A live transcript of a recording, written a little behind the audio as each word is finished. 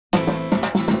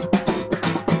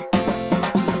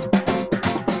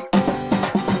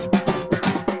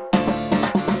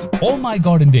Oh my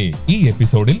ഗോഡിന്റെ ഈ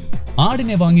എപ്പിസോഡിൽ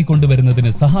ആടിനെ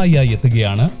വാങ്ങിക്കൊണ്ടുവരുന്നതിന് സഹായിയായി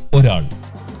എത്തുകയാണ് ഒരാൾ.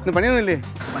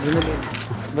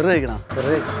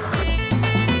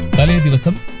 തലേ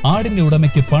ദിവസം ആടിന്റെ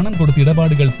ഉടമയ്ക്ക് പണം കൊടുത്ത്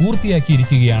ഇടപാടുകൾ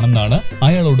പൂർത്തിയാക്കിയിരിക്കുകയാണെന്നാണ്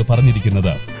അയാളോട്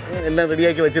പറഞ്ഞിരിക്കുന്നത്. എല്ലാം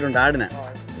റെഡിയാക്കി വെച്ചിട്ടുണ്ട്. ആടിനെ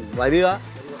വരിക,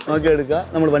 നോക്കിയെടുക്കുക,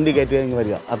 നമ്മൾ വണ്ടി കയറ്റി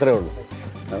വരിക, അത്രേ ഉള്ളൂ.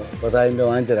 10,000 രൂപ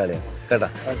വാങ്ങിച്ചൊരാളെയാണ് കേട്ടാ.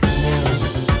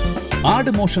 ആട്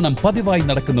മോഷണം പതിവായി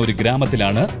നടക്കുന്ന ഒരു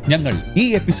ഗ്രാമത്തിലാണ് ഞങ്ങൾ ഈ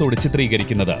എപ്പിസോഡ്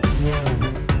ചിത്രീകരിക്കുന്നത്.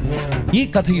 ഈ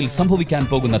കഥയിൽ സംഭവിക്കാൻ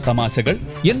പോകുന്ന തമാശകൾ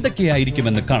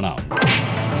എന്തൊക്കെയായിരിക്കുമെന്ന് കാണാം.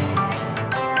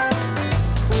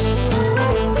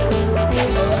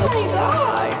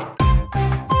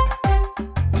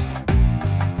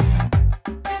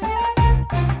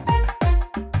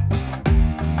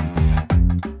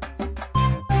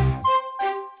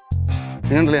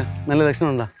 നല്ല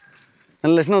ലക്ഷണമുണ്ടോ?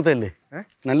 നല്ല ലക്ഷണമൊത്തല്ലേ?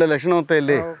 നല്ല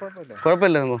ലക്ഷണമൊത്തല്ലേ?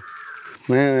 കുഴപ്പമില്ല.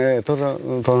 എത്ര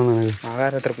തോന്നുന്നു?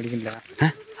 ആഹാരം അത്ര പിടിക്കില്ല.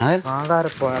 ആഹാരം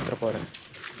അത്ര പോരാ.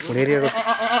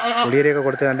 പൊടിയരിയൊക്കെ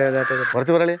കൊടുത്ത്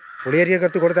കുറച്ച് പറയാ. പൊടിയരിയൊക്കെ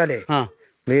എടുത്ത് കൊടുത്താലേ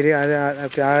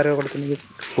ആഹാരം കൊടുത്തെങ്കിൽ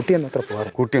കുട്ടിയൊന്നും അത്ര പോരാ.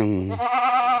 കുട്ടി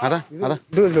അതാ അതാ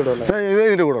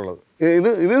ഇതിന്റെ കൂടെ ഉള്ളത്.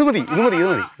 ഇത് മതി.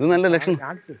 ഇത് നല്ല ലക്ഷണം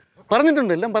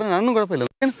പറഞ്ഞിട്ടുണ്ട്. എല്ലാം പറഞ്ഞു. അതൊന്നും കുഴപ്പമില്ല.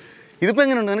 ഇതിപ്പോ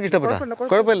എങ്ങനെയുണ്ട്? എനിക്ക് ഇഷ്ടപ്പെട്ടാ?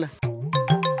 കുഴപ്പമില്ല.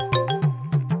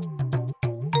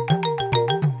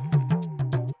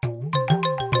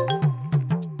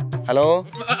 ഹലോ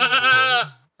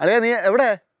അല്ലേ, നീ എവിടെ?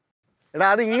 എടാ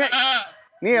അത്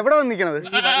നീ എവിടെ വന്ന് നിൽക്കണത്?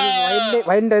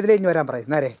 വയലിന്റെ ഇതിലേ വരാൻ പറയും.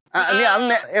 നീ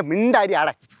അന്ന് മിണ്ടാരി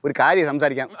ആടെ ഒരു കാര്യം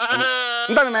സംസാരിക്കാം.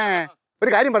 എന്താ ഒരു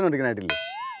കാര്യം പറഞ്ഞോണ്ടിരിക്കണായിട്ടില്ലേ?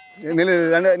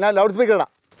 ഞാൻ ലൗഡ് സ്പീക്കർ ഇടാ,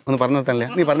 ഒന്ന് പറഞ്ഞല്ലേ.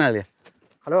 നീ പറഞ്ഞാലേ.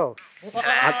 ഹലോ,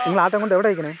 നിങ്ങൾ ആട്ടം കൊണ്ട് എവിടെ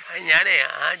നിൽക്കണേ? ഞാനേ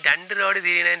 2 റോഡ്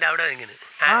തിരിയണേന്റെ അവിടെ നിൽക്കുന്നത്.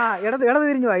 ഇടത്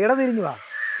തിരിഞ്ഞു വാ.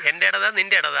 എന്റെ ഇടതാ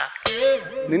നിന്റെ ഇടതാ?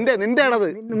 നിന്റെ ഇടത്.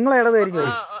 നിങ്ങളെ ഇടത് തിരിഞ്ഞു.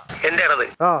 എന്റെ ഇടത്.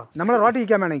 നമ്മളെ റോഡ്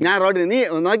ഇരിക്കാൻ വേണമെങ്കിൽ ഞാൻ റോഡിൽ. നീ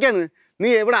നോക്കിയാന്ന്, നീ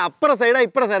എവിടെ അപ്പുറ സൈഡാ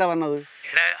ഇപ്പുറ സൈഡാ വന്നത്?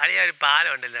 അളിയ ഒരു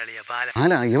പാലം ഉണ്ടല്ലോ അളിയ, പാലം.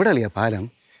 എവിടെ അളിയാ പാലം?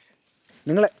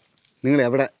 നിങ്ങൾ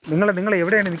എവിടെ? നിങ്ങൾ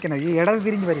എവിടെയാണ് നിൽക്കുന്നത്? ഈ ഇടത്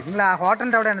തിരിഞ്ഞ് വരും. നിങ്ങൾ ആ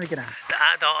ഹോട്ടലിന്റെ അവിടെയാണ് നിൽക്കുന്നത്.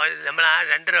 നമ്മൾ ആ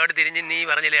 2 റോഡ് തിരിഞ്ഞ് നീ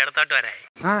പറഞ്ഞില്ലേ ഇടത്തോട്ട് വരായി.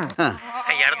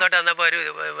 ഇടത്തോട്ട് വന്നപ്പോ ഒരു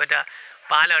മറ്റേ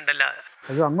പാലം ഉണ്ടല്ലോ.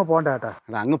 അയ്യോ, അങ്ങ് പോണ്ട കേട്ടാ.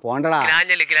 അങ്ങ് പോണ്ടടാ.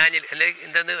 കിലാഞ്ഞില്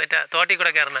എന്തെന്ന് മറ്റേ തോട്ടി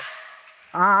കൂടെ കയറണ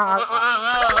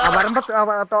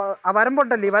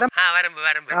വരമ്പുണ്ടല്ലേ?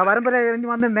 വരമ്പിലെ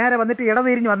വന്ന് നേരെ വന്നിട്ട്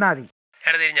ഇടതിരിഞ്ഞ് വന്നാൽ മതി.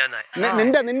 ഇടതിരിഞ്ഞ്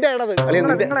വന്നാൽ നിന്റെ ഇടത്.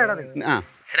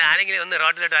 ആരെങ്കിലും ഒന്ന്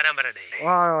റോഡിലോട്ട് വരാൻ പറയട്ടെ.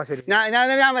 ശരി,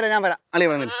 ഞാൻ വരാം. അളിയ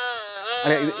പറഞ്ഞു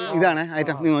ഇതാണ്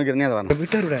ഐറ്റം. നീ നോക്കി. നീ അത് പറഞ്ഞു.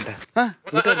 വീട്ടുകാരുടെ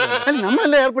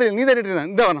നമ്മളല്ലേ ഏർപ്പെടുത്തി. നീ തരട്ടിരുന്ന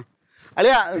എന്താ പറഞ്ഞ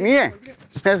അളിയാ? നീയേ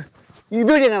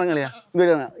ഇതുവഴി അങ്ങനെ കളിയാ.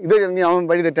 ഇതുവഴി നീ അവൻ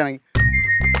വഴി തെറ്റാണെങ്കിൽ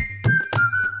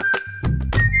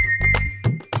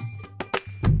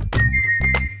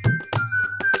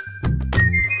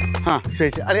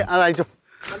ശരി. അളിയ അത് അയച്ചോ.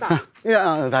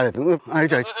 താഴെ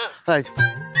അയച്ചോ. അതയച്ചോ.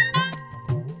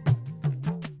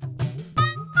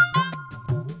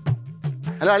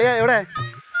 ഹലോ അളിയ, എവിടെ?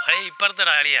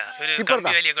 ഇപ്പുറത്തടാ അളിയ.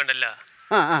 ഉണ്ടല്ലോ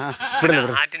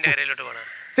ആറ്റിന്റെ കരയിലോട്ട് പോണ.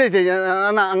 ശരി.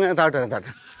 എന്നാ അങ്ങ് താഴോട്ട്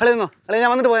വരാം. അളിയെന്നോ അളിയ, ഞാൻ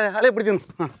വന്നിട്ട് പോയാ. അളിയെ പിടിച്ചു.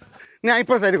 ഞാൻ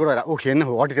ഇപ്പോൾ സൈഡിൽ കൂടെ വരാം. ഓക്കെ, എന്നെ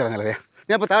ഓട്ടിച്ചിറങ്ങല്ലേ.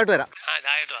 ഞാൻ ഇപ്പോൾ താഴോട്ട് വരാം.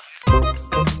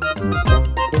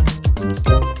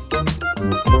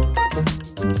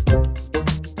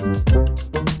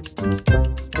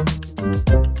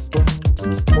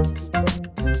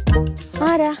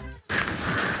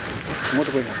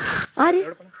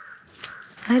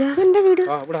 എന്റെ വീട്.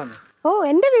 ഓ,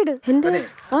 എന്റെ വീട്.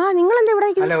 നിങ്ങൾ എന്താ ഇവിടെ?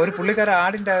 അല്ല, ഒരു പുള്ളിക്കാരൻ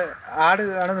ആട്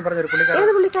ആണെന്ന് പറഞ്ഞ ഒരു പുള്ളിക്കാരൻ.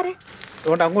 ഏത് പുള്ളിക്കാരൻ?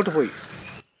 അതുകൊണ്ട് അങ്ങോട്ട് പോയി.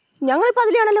 ഞങ്ങളിപ്പോ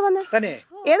അതിലാണല്ലോ വന്നത്. തന്നെ?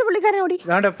 ഏത് പുള്ളിക്കാരനോടി?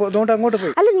 അതുകൊണ്ട് അങ്ങോട്ട്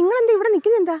പോയി. അല്ല, നിങ്ങൾ എന്താ ഇവിടെ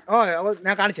നിൽക്കുന്നത്? എന്താ?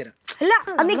 ഞാൻ കാണിച്ചു തരാം. അല്ല,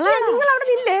 നിങ്ങൾ അവിടെ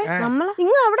നില്ലേ?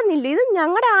 നിങ്ങൾ അവിടെ നില്ലേ? ഇത്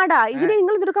ഞങ്ങളുടെ ആടാ. ഇതിനെ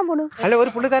നിങ്ങൾ എടുക്കാൻ പോണു? അല്ല, ഒരു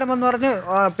പുള്ളിക്കാരൻ വന്ന് പറഞ്ഞു.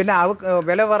 പിന്നെ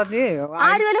വില പറഞ്ഞ്.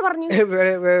 ആര് വില പറഞ്ഞു?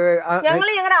 ഞങ്ങൾ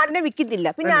ഞങ്ങളുടെ ആടിനെ വിൽക്കത്തില്ല.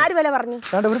 പിന്നെ ആര് വില പറഞ്ഞു?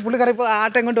 ഒരു പുള്ളിക്കാരൻ ഇപ്പൊ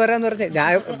ആട്ടം കൊണ്ട് വരാന്ന് പറഞ്ഞു. ഞാൻ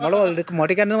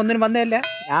മോട്ടിക്കാരൻ ഒന്നിനും വന്നതല്ല.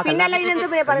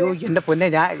 എന്റെ പൊന്നെ,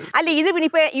 അല്ല, ഇത് പിന്നെ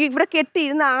ഇപ്പൊ ഇവിടെ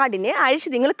കെട്ടിയിരുന്ന ആടിനെ അഴിച്ച്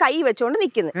നിങ്ങൾ കൈ വെച്ചോണ്ട്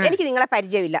നിൽക്കുന്നു. എനിക്ക് നിങ്ങളെ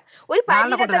പരിചയമില്ല. ഒരു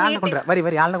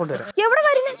എവിടെ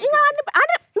വരുന്നത്?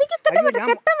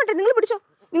 നിങ്ങൾ പിടിച്ചോ.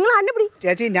 നിങ്ങൾ ആടിനെ പിടി.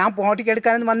 ചേച്ചി, ഞാൻ പോട്ടിക്ക്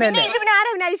എടുക്കാനൊന്നും വന്നതല്ലേ. ഇതിന് ആരാ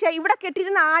അഴിച്ചേ? ഇവിടെ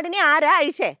കെട്ടിയിരുന്ന ആടിനെ ആരാ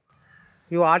അഴിച്ചേ?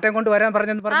 ആട്ടം കൊണ്ട് വരാൻ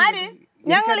പറഞ്ഞു. ആര്?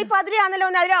 ഞങ്ങൾ ഇപ്പൊ അതിലാണല്ലോ.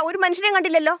 അതിൽ ഒരു മനുഷ്യനെയും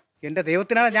കണ്ടില്ലല്ലോ. എന്റെ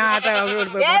ദൈവത്തിനാണ് ഞാൻ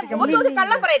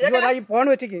ഫോൺ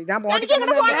വെച്ചേക്ക്.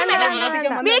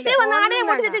 വീട്ടിൽ വന്ന് ആടിനെ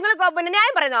പൊട്ടിച്ച് നിങ്ങൾ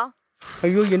ന്യായം പറയുന്നോ?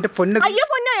 അയ്യോ, എന്റെ പൊന്ന്. അയ്യോ,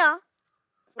 പൊന്നോയോ?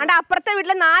 അണ്ട അപ്പുറത്തെ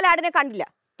വീട്ടിലെ 4 ആടിനെ കണ്ടില്ല.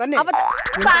 തന്നെ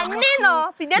തന്നെന്നോ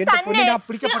പിന്നെ തന്നെ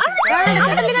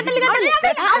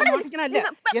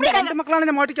എന്റെ രണ്ട് മക്കളാണ്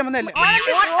ഞാൻ മോട്ടിക്കാൻ വന്നതല്ലേ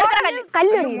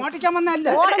മോട്ടിക്കാൻ വന്നതല്ല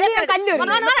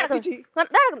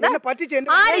പറ്റിച്ച്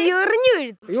അയ്യോ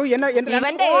എന്നെ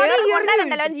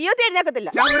ജീവിതത്തിൽ എഴുന്നേക്കത്തില്ല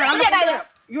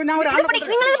അയ്യോ ഞാൻ ഒരാളെ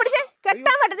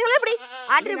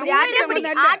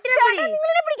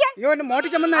അയ്യോ എന്നെ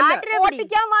മോട്ടിക്കാൻ വന്നതല്ല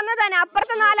ഓട്ടിക്കാൻ വന്നതാണ്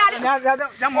അപ്പുറത്തെ നാലാട്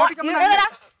ഞാൻ മോട്ടിക്കാൻ വന്നതല്ല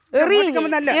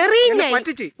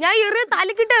പറ്റിച്ച് ഞാൻ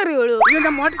തലക്കിട്ട് എറിയുള്ളൂ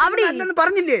അവിടെന്ന്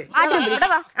പറഞ്ഞില്ലേ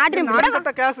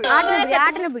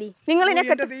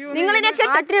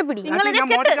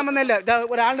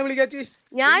ഒരാളിനെ വിളിക്കാച്ചി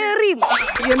ഞാൻ എറിയും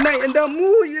എന്നെ എന്റെ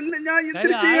അമ്മൂ എന്നെ ഞാൻ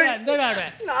എന്തിനു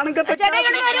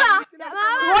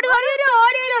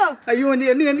അയ്യോ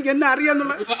എനിക്ക് എന്നെ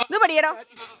അറിയാന്നുള്ള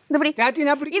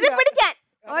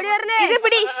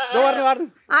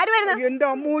എന്റെ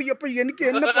അമ്മൂ ഇപ്പൊ എനിക്ക്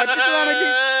എന്നെ പറ്റിച്ചതാണെങ്കിൽ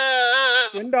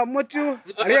എന്റെ അമ്മച്ചു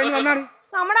അറിയാൻ വന്നാണ്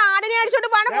നമ്മുടെ ആടിനെ അടിച്ചോണ്ട്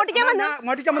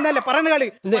മോട്ടിക്കാൻ വന്നല്ലേ പറഞ്ഞ കളി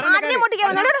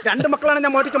രണ്ട് മക്കളാണ്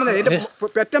ഞാൻ മോട്ടിക്കാൻ വന്നത് എന്റെ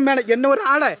പെറ്റം വേണം എന്നെ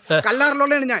ഒരാളെ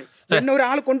കല്ലാറിലുള്ളതാണ് ഞാൻ എന്നെ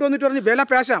ഒരാൾ കൊണ്ടുവന്നിട്ട് പറഞ്ഞു വില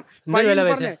പേശാം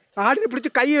ആടിനെ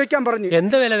പിടിച്ച് കൈ വെക്കാൻ പറഞ്ഞു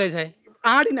എന്ത് വില പേശാ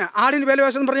ആടിന് വില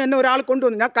പേശം പറഞ്ഞ എന്നെ ഒരാൾ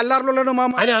കൊണ്ടുവന്നു ഞാൻ കല്ലാറിലുള്ള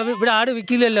മാമ ഇവിടെ ആട്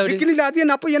വിൽക്കില്ലല്ലോ വിൽക്കുന്നില്ല അത്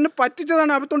തന്നെ അപ്പൊ എന്നെ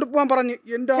പറ്റിച്ചതാണ് അകത്തോണ്ട് പോവാൻ പറഞ്ഞു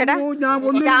എന്റെ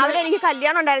രാവിലെ എനിക്ക്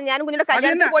കല്യാണം ഉണ്ടായിരുന്നു ഞാൻ കുഞ്ഞിന്റെ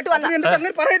കല്യാണത്തിന് പോയിട്ട്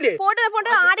വന്നു പറയല്ലേ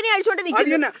ആടിനെ അടിച്ചോണ്ട്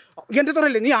എന്റെ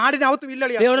തുറല്ലേ നീ ആടിന് അകത്ത്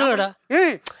വില്ലളിയാ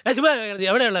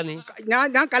എവിടെയുള്ള നീ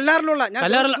ഞാൻ കല്ലാറിലുള്ള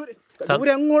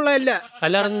ദൂരങ്ങുള്ളതല്ല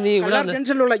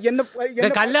ജംഗ്ഷനിലുള്ള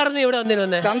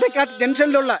ചന്തക്കാട്ട്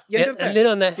ജംഗ്ഷനിലുള്ള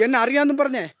എന്നെ അറിയാന്നും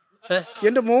പറഞ്ഞേ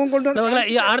എന്റെ മോൻ കൊണ്ട്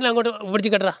ഈ ആടിനെ അങ്ങോട്ട്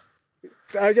പിടിച്ച് കെട്ടാ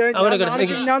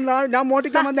ഞാൻ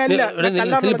മോട്ടിക്കാൻ വന്നല്ല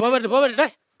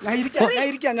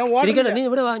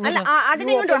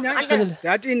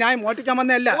ഞാൻ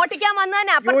മോട്ടിക്കാൻ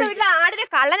വന്നല്ല ആടിനെ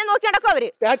കള്ളനെ നോക്കി നടക്കും അവര്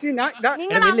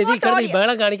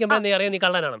ബഹളം കാണിക്കുമ്പോ നീ അറിയാം നീ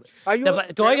കള്ളനാണെന്ന്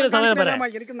ചോദിക്കുന്ന സമയം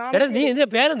പറയാം നീ എന്റെ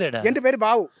പേരെന്താ എന്റെ പേര്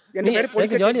ബാബു എന്റെ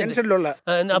പേര് ജംഗ്ഷനിലുള്ള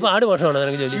അപ്പൊ ആട് മോഷണമാണോ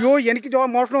നിനക്ക് ജോലി അയ്യോ എനിക്ക്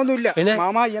മോഷണമൊന്നുമില്ല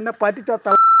മാമ എന്നെ പറ്റിച്ച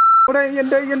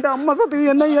എന്റെ അമ്മ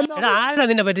ആരാ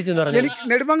നിന്നെ പറ്റിച്ചെന്ന് പറഞ്ഞു എനിക്ക്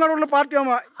നെടുമങ്ങാടുള്ള പാർട്ടിയാ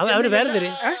അവര് പേര്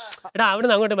തരും എടാ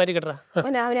അവിടുന്ന് അങ്ങോട്ട് മാറ്റി കെട്ടാ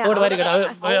അങ്ങോട്ട് മാറ്റി കെട്ടാ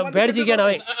പേടിച്ചിരിക്കാണ്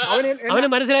അവന്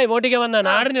മനസ്സിലായി മോട്ടിക്കാൻ വന്നാണ്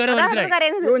ആടിന് വരെ മനസ്സിലായി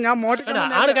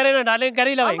ആട് കരയുന്നുണ്ട് അല്ലെങ്കിൽ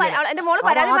കരയില്ല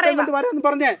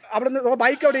പറഞ്ഞേ അവിടെ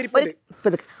ബൈക്ക് അവിടെ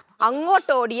ഇരിപ്പുണ്ട്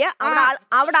അങ്ങോട്ട് ഓടിയ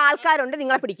അവിടെ ആൾക്കാരുണ്ട്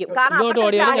നിങ്ങളെ പിടിക്കും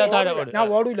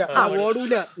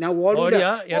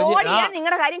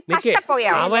നിങ്ങളുടെ കാര്യം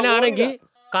കഷ്ടപ്പോയാ അവനാണെങ്കിൽ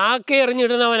കാക്ക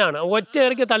എറിഞ്ഞിടുന്നവനാണ് ഒറ്റ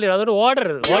ഇറക്കി തള്ളിയിടും അതുകൊണ്ട്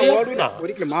ഓടരുത്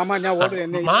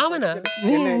മാമനാ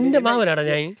നിന്റെ മാമനാടാ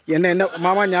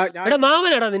ഞാൻ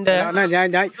മാമനാടാ നിന്റെ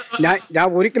ഞാൻ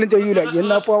ഒരിക്കലും ചെയ്യൂല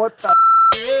എന്നപ്പോ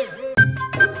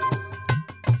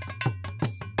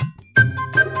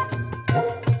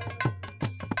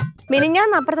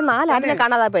മിനിഞ്ഞാന്ന് അപ്പുറത്ത് 4 ആടിനെ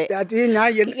കാണാതെ പോയി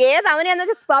ഏത് അവനെന്ന്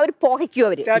വെച്ചാൽ അവര് പോകയ്ക്കും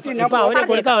അവരെ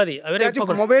കൊടുത്താൽ മതി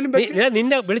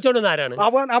നിന്നെ വിളിച്ചോണ്ട് ആരാണ്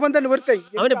അവൻ തന്നെ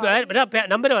അവന്റെ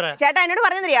നമ്പർ പറയാ ചേട്ടാ എന്നോട്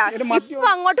പറഞ്ഞറിയാ ഇപ്പൊ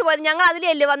അങ്ങോട്ട് പോയി ഞങ്ങൾ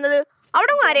അതിലല്ലേ വന്നത്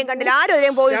അവിടെ ആരെയും കണ്ടില്ല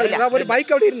ആരും പോയില്ല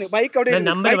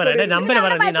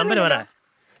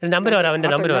നമ്പർ പറ അവന്റെ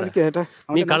നമ്പർ പറ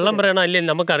നീ കള്ളം പറയണോ അല്ലേ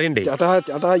നമുക്ക് അറിയണ്ടേ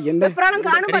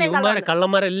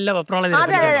കള്ളന്മാരെല്ലാം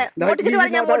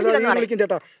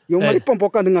ഇപ്പം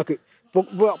പൊക്കാം നിങ്ങൾക്ക്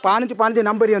 15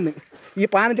 നമ്പർ തന്ന് ഈ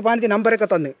 15 നമ്പരൊക്കെ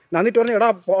തന്ന് നന്നിട്ട് പറഞ്ഞു എടാ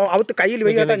അവത്ത് കയ്യിൽ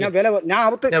വൈകിട്ടാ ഞാൻ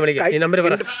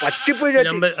വില പറ്റിപ്പോയി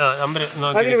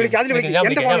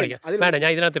ഞാൻ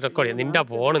ഇതിനകത്ത് റെക്കോർഡ് ചെയ്യാം നിന്റെ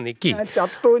ഫോണ് നിക്കി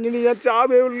ചത്തോ ഇനി ഞാൻ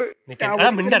ചാവേ ഉള്ളു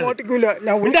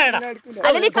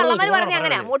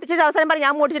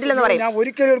ഞാൻ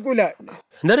ഒരിക്കലും എടുക്കൂല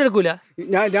എന്തായാലും എടുക്കൂല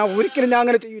ഞാൻ ഒരിക്കലും ഞാൻ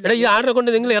അങ്ങനെ ചെയ്യൂല ഈ ആടിനെ കൊണ്ട്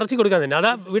നിങ്ങൾ ഇറച്ചി കൊടുക്കാൻ തന്നെ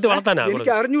അതാ വീട്ടിൽ വളർത്താനാ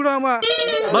എനിക്ക് അറിഞ്ഞൂടാ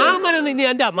മാമനൊന്നും ഇനി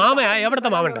എന്റെ മാമ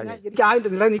എവിടത്തെ മാമണ്ടാ എനിക്ക്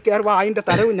അതിന്റെ നീ കയറുമ്പോ അതിന്റെ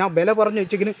തലവ് ഞാൻ വില പറഞ്ഞു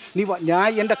വെച്ചിരിക്കുന്നു നീ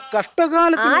ഞാൻ എന്റെ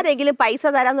കഷ്ടകാലം ആരെങ്കിലും പൈസ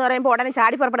തരാന്ന് പറയുമ്പോ ഉടനെ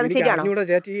ചാടി പുറപ്പെടുന്ന ശരിയാണോ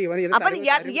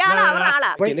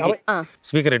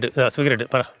സ്പീക്കർ ഇട്ട്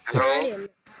പറ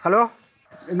ഹലോ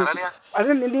അത്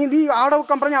നീ ആടെ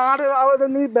വെക്കാൻ പറഞ്ഞ ആട്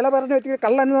നീ വില പറഞ്ഞു വെച്ച്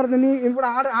കള്ളെന്ന് പറഞ്ഞ് നീ ഇവിടെ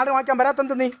ആട് വാങ്ങിക്കാൻ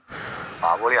വരാത്തെന്ത് നീ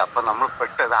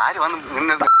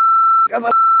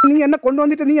നീ എന്നെ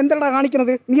കൊണ്ടുവന്നിട്ട് നീ എന്താ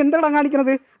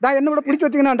കാണിക്കുന്നത് ദാ എന്നെ ഇവിടെ പിടിച്ചു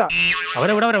വെച്ചിങ്ങനാണ്ടാ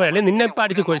നിന്നെ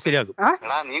ശരിയാക്കും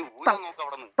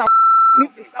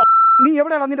നീ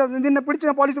എവിടെയാ നിന്നെ പിടിച്ച്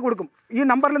ഞാൻ പോലീസ് കൊടുക്കും ഈ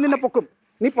നമ്പറിൽ നിന്നെ പൊക്കും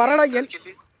നീ പറയടാ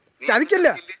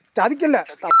ചതിക്കല്ല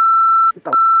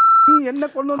നീ എന്നെ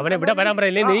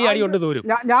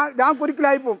ഞാൻ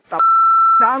കുരുക്കിലായി പോകും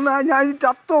ഞാൻ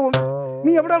ചത്തോവും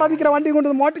നീ എവിടെയാ നിൽക്കുന്ന വണ്ടി കൊണ്ട്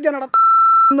മോട്ടിക്കാനാ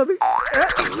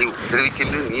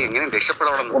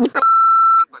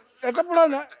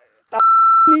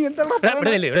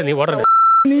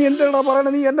നീ എന്താടാ പറയണ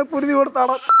നീ എന്നെ കുരുതി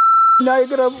കൊടുത്താടാ ഞാൻ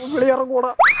ഇങ്ങനെ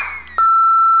വിളിയിറങ്ങൂടാ.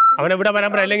 അവനെ ഇവിടെ വരാൻ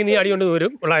പറ, അല്ലെങ്കിൽ നീ അടി കൊണ്ട്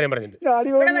വരും ഉള്ള കാര്യം പറഞ്ഞിട്ട്.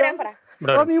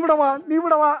 നീ ഇവിടെ വാ, നീ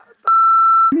ഇവിടെ വാ,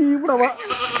 നീ ഇവിടെ വാ.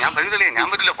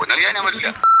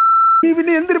 നീ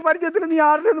പിന്നെ എന്തൊരു പരിചയത്തിന് നീ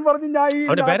ആരുടെന്ന് പറഞ്ഞു? ഞാൻ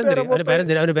അവന്റെ പേരെന്തരി?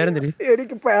 അവന്റെ പേരെന്തരി?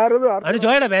 എനിക്ക് പേരത് അവന്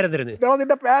ചോയുടെ പേരെന്തരുന്ന്?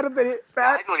 നിന്റെ പേരെന്തരി?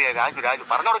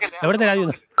 എവിടുത്തെ രാജു?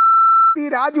 നീ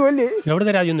രാജു അല്ലേ?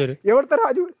 എവിടുത്തെ രാജു? എവിടുത്തെ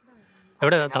രാജു?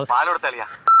 എവിടെ?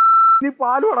 നീ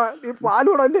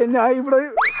പാലോടല്ലേ? ഞാൻ ഇവിടെ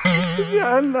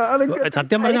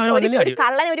സത്യം പറഞ്ഞ അവനെ വന്നില്ലേ അടി?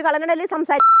 കള്ളനെ ഒരു കള്ളനോടല്ലേ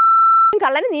സംസാരിക്കും?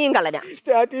 കള്ളന് നീയും കള്ളനാ.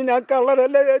 ചാച്ചി ഞാൻ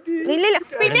കള്ളനല്ല ചാച്ചി. ഇല്ലില്ല.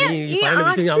 പിന്നെ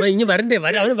അവൻ ഇനി വരണ്ടേ?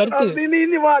 അവന് വരട്ടെ. നീ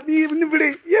വാ, നീ ഇന്ന് വിട്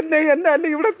എന്നെ. അല്ല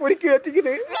ഇവിടെ കുരുക്കി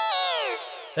വെച്ചിട്ട്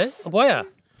പോയാ?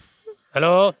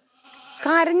 ഹലോ,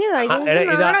 കരഞ്ഞു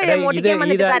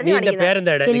ഇതിന്റെ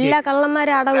പേരെന്താ? എല്ലാ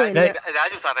കള്ളന്മാരും അടവ്.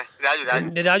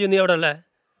 രാജു, നീ എവിടെ ഉള്ളേ?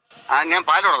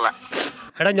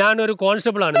 എടാ, ഞാനൊരു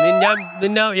കോൺസ്റ്റബിൾ ആണ്.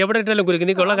 നിന്നെ എവിടെ ഇട്ടാലും കുരുക്ക്.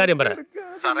 നീ ഉള്ള കാര്യം പറ.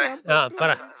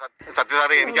 പറ.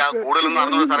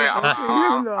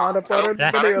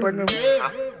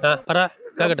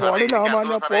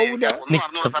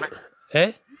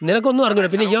 നിനക്കൊന്നും അറിഞ്ഞൂടെ?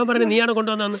 പിന്നെ ഇവൻ പറഞ്ഞു നീയാണ്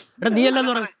കൊണ്ടുവന്നു. എടാ, നീ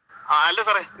അല്ലെന്ന് പറഞ്ഞു.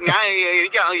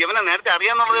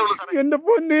 എന്റെ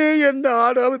പൊന്നെ, എന്റെ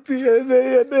ആടാവത്തി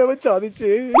എന്നെ അവൻ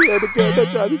ചതിച്ച്.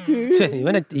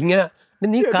 ഇവനെ ഇങ്ങനെ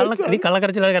നീ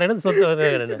കള്ളക്കരച്ചിലാണ്.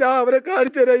 ഞാൻ അവരെ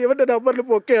കാണിച്ചുതരാം. ഇവന്റെ നമ്പറിൽ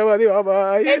പൊക്കിയാ മതി.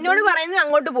 എന്നോട് പറയുന്നത്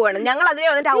അങ്ങോട്ട് പോവാണ്. ഞങ്ങൾ അതിനെ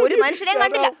വന്നിട്ട് ഒരു മനുഷ്യനെ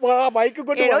കണ്ടില്ല.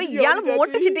 ഇയാള്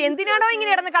മോട്ടിച്ചിട്ട് എന്തിനാണോ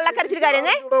ഇങ്ങനെ ഇടന്ന് കള്ളക്കരച്ചിൽ കാര്യം?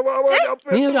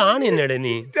 നീ ഒരു ആണ് എന്നേടെ?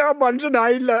 നീ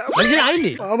മനുഷ്യനായില്ല.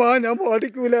 മാമാ, ഞാൻ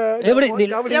മോട്ടിക്കൂല.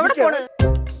 എവിടെ പോണ്?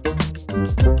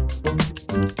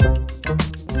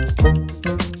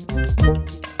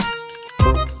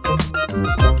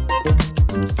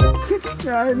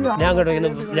 ഞാൻ കേട്ടോ,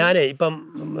 ഞാനേ ഇപ്പം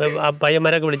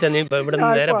പയ്യന്മാരൊക്കെ വിളിച്ചാൽ നീ ഇവിടെ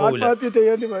നേരെ പോകില്ല.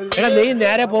 എടാ, നീ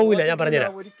നേരെ പോകില്ല. ഞാൻ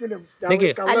പറഞ്ഞുതരാം.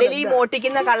 അല്ലെങ്കിൽ ഈ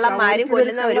മോട്ടിക്കുന്ന കള്ളന്മാരും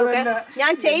കൊല്ലുന്നവരും ഒക്കെ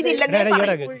ഞാൻ ചെയ്തില്ലെന്നേ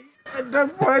പറയും.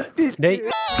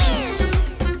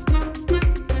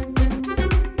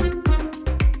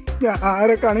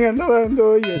 ആരെ കണി കണ്ടതാ എന്തോ?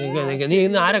 നീ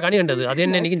ഇന്ന് ആരെ കണി കണ്ടത്? അത്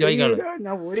തന്നെ എനിക്കും ചോദിക്കാനുള്ളൂ.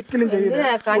 ഞാൻ ഒരിക്കലും ചെയ്യൂല.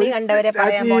 കണി കണ്ടവരെ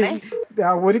പറയാൻ പോണേ.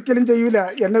 ഒരിക്കലും ചെയ്യൂല.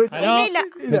 എന്നെ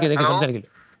സംസാരിക്കില്ല.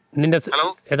 നിന്റെ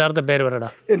യഥാർത്ഥ പേര് പറയടാ.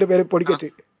 എന്റെ പേര് പൊടിക്കൊച്ച്.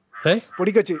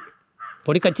 പൊടിക്കൊച്ച്.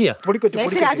 പൊടിക്കച്ചിയാ?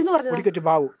 പൊടിക്കൊച്ച്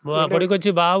ബാബു.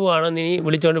 പൊടിക്കൊച്ച് ബാബു ആണ്. നീ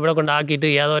വിളിച്ചോണ്ട് ഇവിടെ കൊണ്ടാക്കിയിട്ട്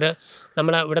ഏതൊരു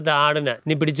നമ്മളെ ഇവിടുത്തെ ആടിനെ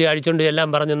നീ പിടിച്ച് അഴിച്ചോണ്ട് എല്ലാം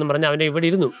പറഞ്ഞെന്നും പറഞ്ഞ് അവനെ ഇവിടെ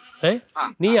ഇരുന്നു.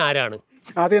 നീ ആരാണ്?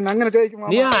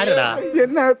 നീ ആരടാ?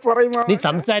 നീ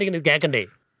സംസാരിക്കുന്നത് കേക്കണ്ടേ?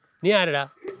 നീ ആരടാ?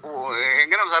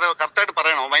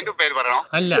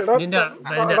 അല്ല, നിന്റെ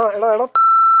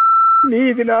നീ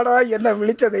ഇതിനാടാ എന്നെ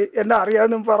വിളിച്ചത്? എന്നെ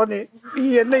അറിയാമെന്നും പറഞ്ഞ് നീ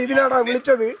എന്നെ ഇതിനാടാ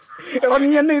വിളിച്ചത്? എടാ, നീ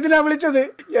എന്നെ ഇതിനാ വിളിച്ചത്?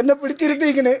 എന്നെ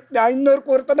പിടിച്ചിരുത്തിരിക്കണ്. ഞാൻ ഇന്നൊരു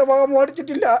ഒരുത്തന്റെ ഭാഗം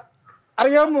ഓടിച്ചിട്ടില്ല.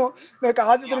 അറിയാമോ? നിനക്ക്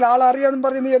ആദ്യത്തിൽ ആളറിയാമെന്നും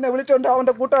പറഞ്ഞ് നീ എന്നെ വിളിച്ചോണ്ട്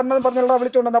അവന്റെ കൂട്ടുകാരനെന്ന് പറഞ്ഞാ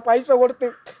വിളിച്ചോണ്ട് എന്നാ പൈസ കൊടുത്ത്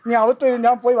നീ അവത്ത്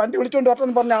ഞാൻ പോയി വണ്ടി വിളിച്ചോണ്ട്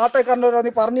വരണമെന്ന് പറഞ്ഞ ആട്ടോക്കാരനോരോ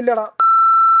നീ പറഞ്ഞില്ലടാ.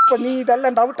 അപ്പൊ നീ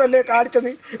ഇതെല്ലാം ഡൗട്ടല്ലേ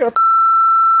കാണിച്ചത്?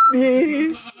 നീ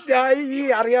ഞാൻ ഈ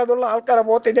അറിയാതുള്ള ആൾക്കാരെ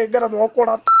പോത്തിന്റെ എങ്ങനെ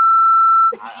നോക്കൂടാ?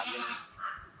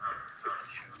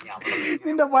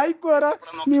 നിന്റെ ബൈക്ക് വരാ,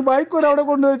 നീ ബൈക്ക് വരെ അവിടെ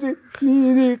കൊണ്ടുവച്ച്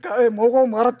നീ മുഖവും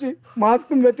മറച്ച്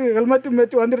മാസ്കും വെച്ച് ഹെൽമറ്റും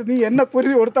വെച്ച് വന്നിട്ട് നീ എന്നെ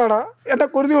കുരുതി കൊടുത്താടാ. എന്നെ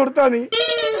കുരുതി കൊടുത്താ നീ?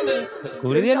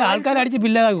 കുരുതിയല്ല, ആൾക്കാരടിച്ച്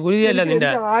പില്ലാതാ. കുരുതിയല്ല. നിന്റെ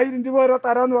 1000 രൂപ വരെ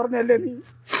തരാന്ന് പറഞ്ഞല്ലേ നീ?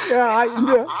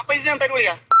 1000 രൂപ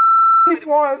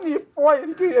നീ പോ.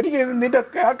 എനിക്ക് നിന്റെ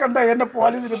കേക്കണ്ട. എന്നെ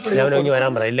പോലീസിന്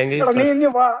വരാൻ പറ. ഇല്ലെങ്കിൽ നീ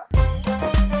ഇനി വാ.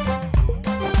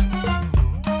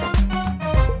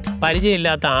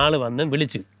 പരിചയമില്ലാത്ത ആള് വന്ന്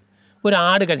വിളിച്ചു ഒരു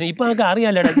ആട് കച്ച. ഇപ്പൊ നമുക്ക്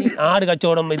അറിയാലോ നീ ആട്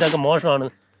കച്ചവടം ഇതൊക്കെ മോശമാണ്.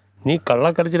 നീ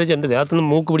കള്ളക്കരച്ചിൽ എന്റെ ദേഹത്തുനിന്ന്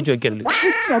മൂക്ക് പിടിച്ച് വെക്കരുത്.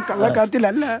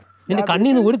 കള്ളക്കരച്ചിലല്ല. നിന്റെ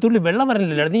കണ്ണീന്ന് ഒരു തുള്ളി വെള്ളം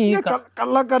പറഞ്ഞില്ല. നീ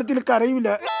കള്ളക്കരച്ചിൽ കരയൂല.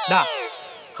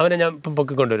 അവനെ ഞാൻ ഇപ്പൊ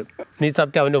പൊക്കിക്കൊണ്ടുവരും. നീ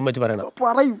സത്യം അവന്റെ ഉമ്മച്ച് പറയണം.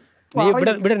 പറയും. നീ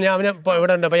ഇവിടെ ഞാൻ അവനെ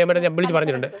ഇവിടെ പയ്യന്മാരെ ഞാൻ വിളിച്ച്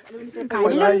പറഞ്ഞിട്ടുണ്ട്.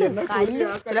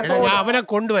 ഞാൻ അവനെ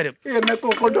കൊണ്ടുവരും.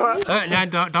 ഞാൻ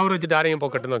ടവർ വെച്ചിട്ട് ആരെങ്കിലും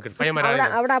പൊക്കട്ട് നോക്കി പയ്യന്മാരെ.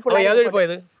 ഏതൊഴി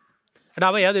പോയത്? എടാ,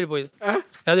 അവൻ ഏതൊഴി പോയത്?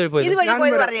 ഏതൊഴി പോയത്?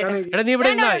 എടാ, നീ ഇവിടെ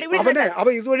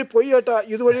ഇതുവഴി പോയി കേട്ടാ.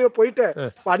 ഇതുവഴി പോയിട്ട്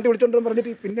വണ്ടി വിളിച്ചോണ്ട്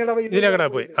പറഞ്ഞിട്ട് പിന്നീട് ഇതിലെക്കടാ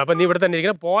പോയി. അപ്പൊ നീ ഇവിടെ തന്നെ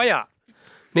ഇരിക്കണം. പോയാ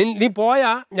നീ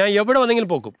പോയാ ഞാൻ എവിടെ വന്നെങ്കിലും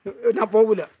പോക്കും. ഞാൻ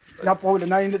പോകൂല. ഞാൻ പോകില്ല.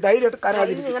 ഞാൻ ഇതിന്റെ ധൈര്യമായിട്ട്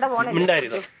കരാതിരിക്കും.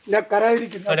 ഞാൻ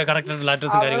കരാതിരിക്കും.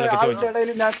 അഡ്രസ്സും കാര്യങ്ങളൊക്കെ ചോദിച്ചു.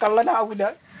 ഞാൻ കള്ളനാവൂല.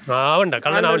 ആവണ്ട,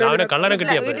 കള്ളനാവില്ല. അവനെ കള്ളനെ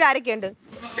കിട്ടിയാ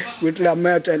വീട്ടിലെ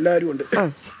അമ്മ അച്ഛൻ എല്ലാവരും ഉണ്ട്.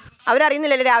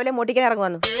 അവരറിയുന്നില്ലല്ലോ രാവിലെ മോട്ടിക്കാൻ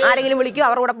ഇറങ്ങുവന്നു. ആരെങ്കിലും വിളിക്കും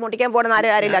അവരുടെ കൂടെ മോട്ടിക്കാൻ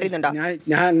പോകണമെന്ന് ആരെങ്കിലും അറിയുന്നുണ്ടോ?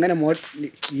 ഞാൻ അങ്ങനെ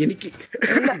എനിക്ക്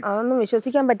അതൊന്നും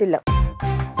വിശ്വസിക്കാൻ പറ്റില്ല.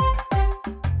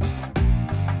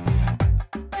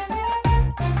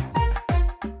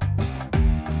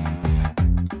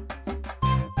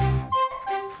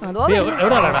 അയ്യോ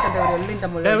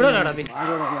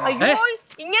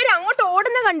ഇങ്ങനെ അങ്ങോട്ട്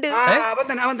ഓടുന്ന കണ്ട്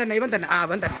അവൻ തന്നെ ഇവൻ തന്നെ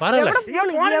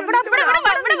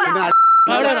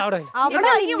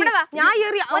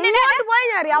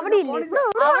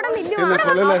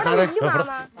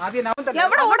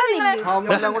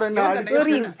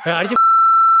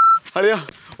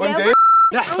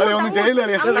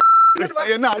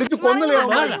എന്നെ അടിച്ചു കൊന്നല്ലേ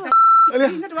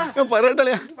ഞാൻ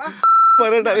പറയട്ടല്ലേ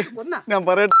ഞാൻ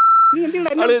പറയട്ടെ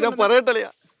ഞാൻ പറയട്ടല്ലേ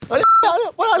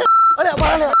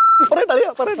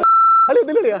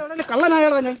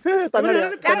കള്ളനായടാ ഞാൻ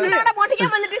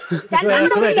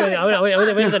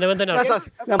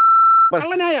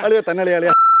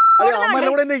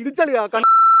അമ്മൂടെ എന്നെ ഇടിച്ചളിയാ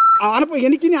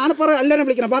എനിക്കിനി ആനപ്പറ എല്ലാരും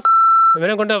വിളിക്കണം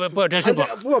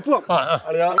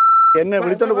എന്നെ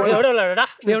വിളിച്ചോണ്ട് പോയ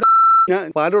ഞാൻ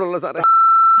പാലോടുള്ള സാറേ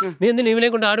നീ എന്തിനാ ഇവനെ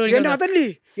കൊണ്ട് ആട് അതല്ലേ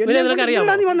അറിയാം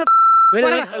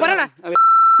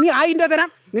നീ 1000 തരാം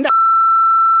നിന്റെ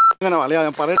അങ്ങനെ അളിയാ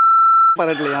ഞാൻ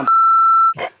പറയട്ടില്ല ഞാൻ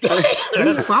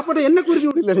പാപ്പട്ട എന്നെ കുറിച്ച്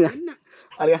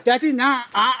അളിയാ ചാച്ചി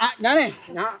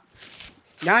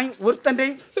ഞാൻ ഒരുത്തന്റെ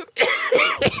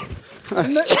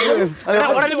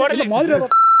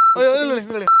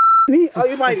നീ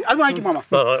അത് വാങ്ങിക്കും മാമ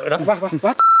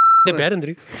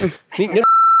പേരെന്തിരി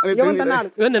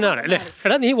ഇവൻ തന്നെയാണ് അല്ലേ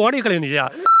എടാ നീ ഓടി കളയുന്നില്ല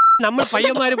നമ്മൾ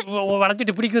പയ്യന്മാര്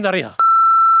വളച്ചിട്ട് പിടിക്കുന്ന അറിയാം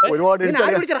ഒരുപാട്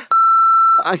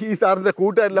ഈ സാറിന്റെ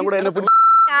കൂട്ടുകാരെല്ലാം കൂടെ എന്നെ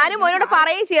ഞാനും മോനോട്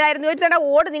പറയുകയും ചെയ്തായിരുന്നു ഒരു തട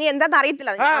ഓട് നീ എന്താന്ന്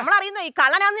അറിയത്തില്ല നമ്മളറിയുന്നോ ഈ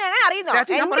കള്ളനാന്ന് ഞാൻ അറിയുന്നോ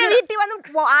എന്റെ വീട്ടിൽ വന്ന്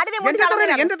ആടിനെ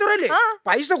എന്റെ തുറയില്ലേ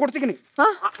പൈസ കൊടുത്തിക്കണ്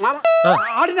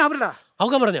ആടിനെ അവരുടെ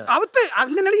അവക്കാൻ പറഞ്ഞ അവത്ത്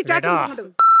അങ്ങനെയാണ് ഈ ചാച്ച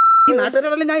ഈ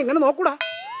നാട്ടുകാരെല്ലാം ഞാൻ എങ്ങനെ നോക്കൂടാ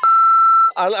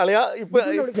അളിയാ ഇപ്പൊ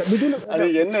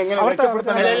എന്നെ എങ്ങനെ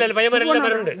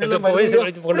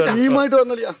ടീമായിട്ട്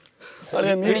വന്നളിയാ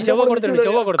അളിയാ നീ ചൊവ്വ കൊടുത്തിട്ടുണ്ട്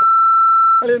ചൊവ്വ കൊടുത്തു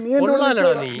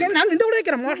ഞാൻ നിന്റെ കൂടെ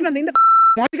നിൽക്കണം മോഷണം നിന്റെ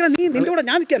നീ നിന്റെ കൂടെ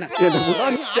ഞാൻ നിൽക്കാനാ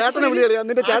ചേട്ടനെ വിളിയാ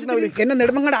നിന്റെ ചേട്ടനെ വിളി എന്നെ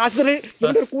നെടുമങ്ങാട് ആശുപത്രി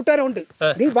എന്റെ ഒരു കൂട്ടുകാരുണ്ട്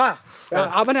നീ വാ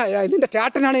അവനെ നിന്റെ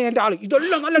ചേട്ടനാണ് എന്റെ ആള്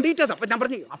ഇതെല്ലാം നല്ല ഡീറ്റെയിൽസ് അപ്പൊ ഞാൻ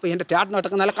പറഞ്ഞു അപ്പൊ എന്റെ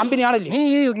ചേട്ടനായിട്ടൊക്കെ നല്ല കമ്പനിയാണല്ലേ നീ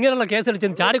ഇങ്ങനെയുള്ള കേസ് അടിച്ച്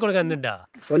ചാടി കൊടുക്കാൻ നിണ്ടാ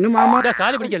പൊന്നു മാമ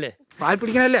കാല് പിടിക്കല്ലേ പാൽ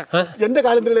പിടിക്കാനല്ലേ എന്റെ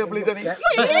കാലത്തിലേ പ്ലീസ്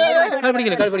കാല്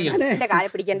പിടിക്കല്ലേ കാല് പിടിക്കല്ലേ എന്റെ കാലെ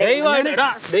പിടിക്കണ്ടേ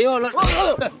ദൈവമുള്ള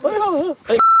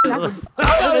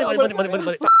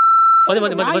മതി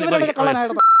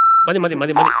മതി മതി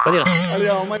മതി മതി മതി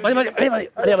മതി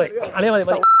മതി മതി മതി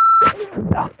മതി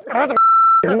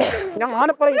ഞാൻ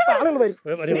ആനപ്പറയും ആളുകൾ വരും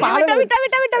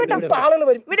ആളുകൾ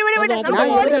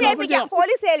വരും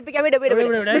പോലീസ് ഏൽപ്പിക്കാം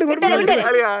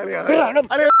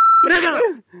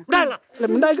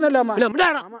ഉണ്ടായിക്കണല്ലോ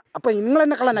അമ്മ അപ്പൊ നിങ്ങൾ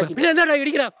എന്നെ കള്ളനാക്കി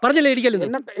പറഞ്ഞില്ലേ ഇടിക്കലെന്ന്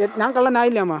ഞാൻ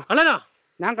കള്ളനായില്ല അമ്മ കള്ളനാ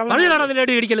ഞാൻ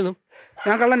ഇടിക്കലെന്നും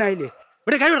ഞാൻ കള്ളനായില്ലേ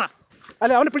ഇവിടെ കൈവിടാ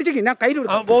അല്ല അവനെ പിടിച്ചേക്ക് ഞാൻ കയ്യിൽ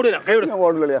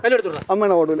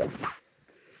അമ്മേനെ ഓടൂല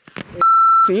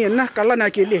നീ എന്നെ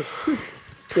കള്ളനാക്കിയല്ലേ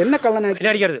എന്നെ കള്ളനാക്കി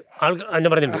അടിക്കരുത് ആൾ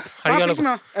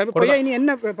പറഞ്ഞിട്ടുണ്ട് ഇനി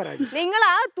എന്നെ പറയാം നിങ്ങൾ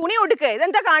ആ തുണി ഒടുക്ക്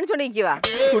ഇതെന്താ കാണിച്ചോണ്ടിരിക്കുക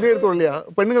തുണി എടുത്തോളിയാ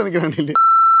പെണ്ണുങ്ങൾ നിൽക്കണില്ലേ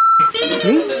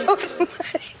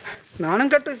നാണം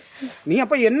കെട്ട് നീ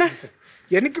അപ്പൊ എന്നെ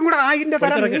എനിക്കും കൂടെ 1000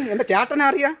 തരാം എന്റെ ചേട്ടനെ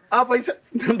അറിയാം ആ പൈസ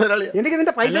എനിക്ക്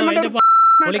നിന്റെ പൈസ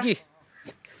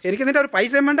എനിക്ക് നിന്റെ ഒരു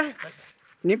പൈസ വേണ്ടേ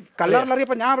നീ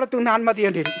കല്ലാറിലറിയപ്പോ ഞാൻ അവിടെ നിന്ന് ആത്മഹത്യ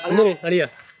ചെയ്യേണ്ടി വരും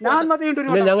ഞാൻ ആത്മഹത്യ ചെയ്യേണ്ടി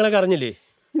വരും ഞങ്ങളൊക്കെ അറിഞ്ഞില്ലേ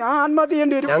ഞാൻ ആത്മഹത്യ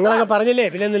ചെയ്യേണ്ടി വരും ഞങ്ങളൊക്കെ പറഞ്ഞില്ലേ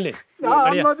പിന്നെന്നില്ലേ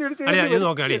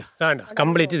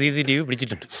കംപ്ലീറ്റ് CCTV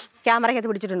പിടിച്ചിട്ടുണ്ട്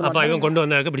ക്യാമറയ്ക്കകത്ത് പിടിച്ചിട്ടുണ്ട് അപ്പൊ ഇവൻ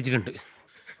കൊണ്ടുവന്നതൊക്കെ പിടിച്ചിട്ടുണ്ട്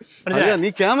നീ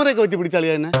ക്യാമറയൊക്കെ വെച്ച്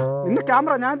പിടിച്ചാളിയാ എന്നെ നിന്റെ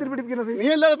ക്യാമറ ഞാൻ പിടിപ്പിക്കുന്നത് നീ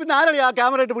അല്ലാതെ പിന്നെ ആരടിയാ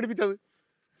ക്യാമറ ആയിട്ട് പിടിപ്പിച്ചത്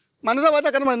മനസ്സാ പാത്താ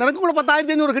കാരണം നിനക്കും കൂടെ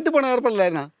 10,500 കിട്ടിപ്പോണ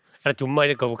ഏർപ്പെടില്ലായിരുന്നാ ചുമ്മാ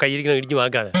കയ്യിരിക്കണം ഇടിച്ച്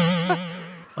വാക്കാതെ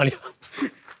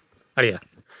അറിയാ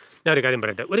ഞാൻ ഒരു കാര്യം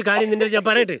പറയട്ടെ ഒരു കാര്യം നിന്റെ ഞാൻ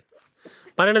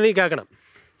പറയണ നീ കേൾക്കണം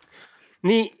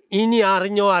നീ ഇനി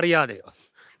അറിഞ്ഞോ അറിയാതെയോ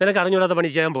നിനക്ക് അറിഞ്ഞൂടാത്ത പണി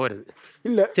ചെയ്യാൻ പോകരുത്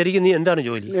ഇല്ല ശരിക്കും നീ എന്താണ്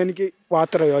ജോലി എനിക്ക്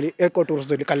വാച്ചർ ജോലി ഏക്കോ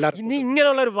ടൂറിസ്റ്റ് കല്ലാർ നീ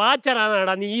ഇങ്ങനെയുള്ള ഒരു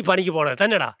വാച്ചറാണടാ നീ ഈ പണിക്ക് പോണത്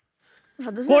തന്നെടാ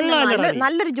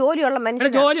നല്ലൊരു ജോലിയുള്ള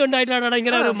മനുഷ്യൻ ജോലി ഉണ്ടായിട്ടാണ്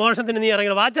ഇങ്ങനെ ഒരു മോഷണത്തിന് നീ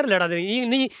ഇറങ്ങി വാച്ചറല്ലേടാ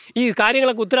നീ ഈ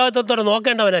കാര്യങ്ങളൊക്കെ ഉത്തരവാദിത്വത്തോടെ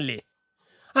നോക്കേണ്ടവനല്ലേ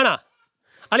ആണാ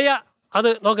അളിയ അത്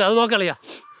നോക്കളിയ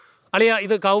അളിയ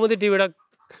ഇത് കൗമുദി ടിവിയുടെ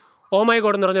ഓമൈ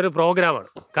ഗോഡ് എന്ന് പറഞ്ഞൊരു പ്രോഗ്രാമാണ്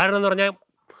കാരണം എന്ന് പറഞ്ഞാൽ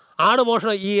ആട്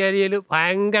മോഷണം ഈ ഏരിയയിൽ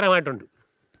ഭയങ്കരമായിട്ടുണ്ട്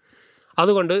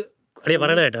അതുകൊണ്ട് അളിയ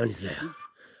പറയണ കേട്ടാ മനസ്സിലായ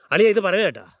അളിയ ഇത്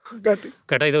പറയണ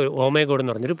കേട്ടാ ഇത് ഓമൈ ഗോഡ്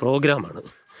എന്ന് പറഞ്ഞൊരു പ്രോഗ്രാമാണ്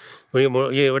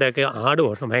ഇവിടെയൊക്കെ ആട്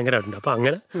മോഷണം ഭയങ്കരമായിട്ടുണ്ട് അപ്പോൾ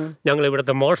അങ്ങനെ ഞങ്ങൾ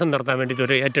ഇവിടുത്തെ മോഷണം നടത്താൻ വേണ്ടിയിട്ട്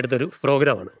ഒരു ഏറ്റെടുത്തൊരു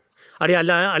പ്രോഗ്രാമാണ്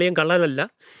അളിയൻ കള്ളനല്ല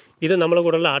ഇത് നമ്മളെ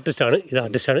കൂടെയുള്ള ആർട്ടിസ്റ്റാണ് ഇത്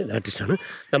ആർട്ടിസ്റ്റാണ്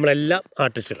നമ്മളെല്ലാം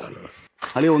ആർട്ടിസ്റ്റുകളാണ്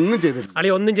അളിയ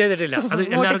ഒന്നും ചെയ്തിട്ടില്ല അത്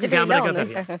എല്ലാവർക്കും ക്യാമറയ്ക്കകത്ത്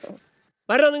അറിയാം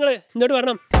വരണം നിങ്ങൾ ഇങ്ങോട്ട്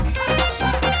വരണം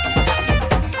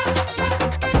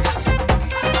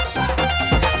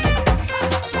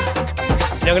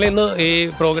ഞങ്ങളിന്ന് ഈ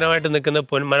പ്രോഗ്രാമായിട്ട് നിൽക്കുന്ന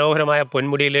മനോഹരമായ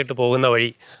പൊന്മുടിയിലേക്ക് പോകുന്ന വഴി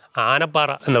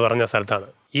ആനപ്പാറ എന്ന് പറഞ്ഞ സ്ഥലത്താണ്.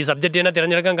 ഈ സബ്ജക്റ്റ് തന്നെ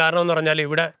തിരഞ്ഞെടുക്കാൻ കാരണം എന്ന് പറഞ്ഞാൽ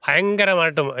ഇവിടെ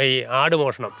ഭയങ്കരമായിട്ടും ഈ ആട്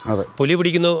മോഷണം, പുലി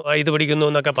പിടിക്കുന്നു ഇത് പിടിക്കുന്നു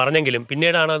എന്നൊക്കെ പറഞ്ഞെങ്കിലും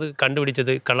പിന്നീടാണ് അത്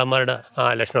കണ്ടുപിടിച്ചത് കള്ളന്മാരുടെ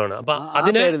ലക്ഷണമാണ്. അപ്പൊ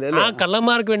അതിന് ആ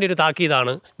കള്ളന്മാർക്ക് വേണ്ടി ഒരു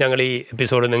താക്കീതാണ് ഞങ്ങൾ ഈ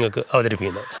എപ്പിസോഡ് നിങ്ങൾക്ക്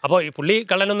അവതരിപ്പിക്കുന്നത്. അപ്പോൾ ഈ പുള്ളി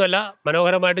കള്ളനൊന്നുമല്ല,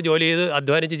 മനോഹരമായിട്ട് ജോലി ചെയ്ത്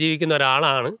അധ്വാനിച്ച് ജീവിക്കുന്ന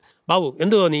ഒരാളാണ്. ബാബു,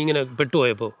 എന്ത് തോന്നി ഇങ്ങനെ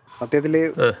പെട്ടുപോയപ്പോ? സത്യത്തില്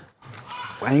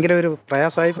ഭയങ്കര ഒരു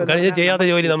പ്രയാസമായി. കഴിഞ്ഞ ചെയ്യാത്ത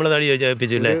ജോലി നമ്മൾ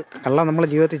ചെയ്യിപ്പിച്ചില്ലേ? കള്ളം നമ്മളെ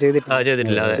ജീവിതത്തിൽ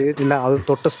ചെയ്തിട്ടില്ല. അത്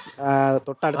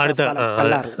തൊട്ടടുത്ത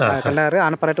കല്ലാറ്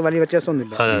ആനപ്പാറായിട്ട് വലിയ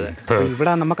വ്യത്യാസമൊന്നുമില്ല.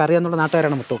 ഇവിടെ നമുക്കറിയാന്നുള്ള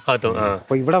നാട്ടുകാരാണ് മൊത്തം.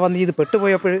 അപ്പൊ ഇവിടെ വന്ന് ഇത്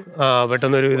പെട്ടുപോയപ്പോഴ്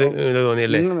പെട്ടെന്നൊരു ഇത്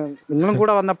തോന്നിയല്ലേ? നിങ്ങളും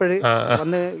കൂടെ വന്നപ്പോഴ്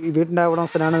വന്ന് ഈ വീടിന്റെ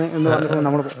ഉടമസ്ഥനാണ് എന്ന് പറഞ്ഞിട്ട്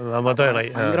നമ്മൾ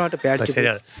ഭയങ്കരമായിട്ട് പേടിച്ചു.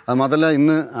 അത് മാത്രമല്ല,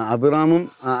 ഇന്ന് അഭിറാമും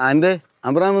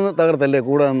അബ്രാം ഒന്ന് തകർത്തല്ലേ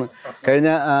കൂടെ വന്ന്.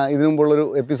 കഴിഞ്ഞ ഇതിനു മുമ്പുള്ളൊരു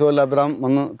എപ്പിസോഡിൽ അബ്രാം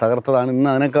വന്ന് തകർത്തതാണ്. ഇന്ന്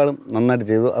അതിനേക്കാളും നന്നായിട്ട്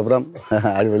ചെയ്തു അബ്രാം,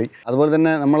 അടിപൊളി. അതുപോലെ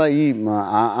തന്നെ നമ്മളെ ഈ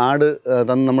ആട്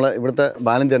തന്ന് നമ്മളെ ഇവിടുത്തെ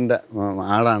ബാലഞ്ചേട്ടൻ്റെ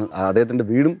ആടാണ്. അദ്ദേഹത്തിൻ്റെ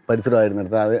വീടും പരിസരമായിരുന്നു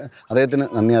എടുത്തത്. അദ്ദേഹത്തിന്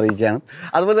നന്ദി അറിയിക്കുകയാണ്.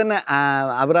 അതുപോലെ തന്നെ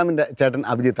അബ്രാമിൻ്റെ ചേട്ടൻ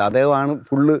അഭിജിത്ത്, അദ്ദേഹമാണ്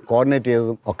ഫുള്ള് കോർഡിനേറ്റ്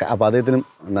ചെയ്തതും ഒക്കെ. അപ്പോൾ അദ്ദേഹത്തിനും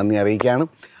നന്ദി അറിയിക്കുകയാണ്.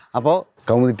 അപ്പോൾ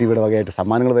കൗമുദി ടിവിയുടെ വകയായിട്ട്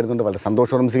സമ്മാനങ്ങൾ വരുന്നുണ്ട്. വളരെ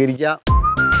സന്തോഷത്തോടെ സ്വീകരിക്കുക.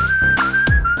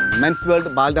 Men's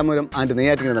world Balaramapuram and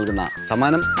Neyyattinkara നൽകുന്ന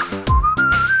സമ്മാനം,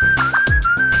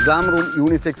 glam room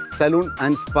unisex salon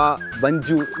and spa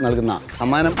ബഞ്ചു നൽകുന്ന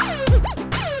സമ്മാനം,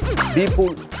 ബീപൂൾ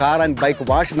കാർ ആൻഡ് ബൈക്ക്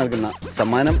വാഷ് നൽകുന്ന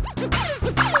സമ്മാനം,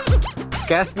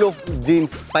 കാസ്റ്റിൽ of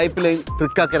genes pipe line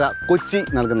Thrikkakara Kochi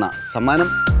നൽകുന്ന സമ്മാനം,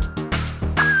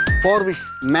 ഫോർവിഷ്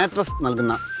മാട്രസ്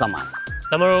നൽകുന്ന സമ്മാനം.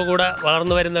 നമ്മളോട് കൂടെ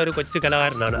വളർന്നു വരുന്ന ഒരു കൊച്ചു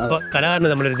കലാകാരനാണ്. അപ്പോൾ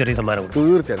കലാകാരന് നമ്മളൊരു ചെറിയ സമ്മാനം കൊടുക്കും.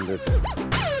 തീർച്ചയായും.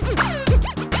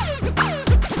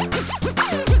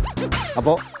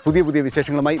 അപ്പോൾ പുതിയ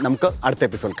വിശേഷങ്ങളുമായി നമുക്ക് അടുത്ത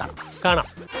എപ്പിസോഡ് കാണാം.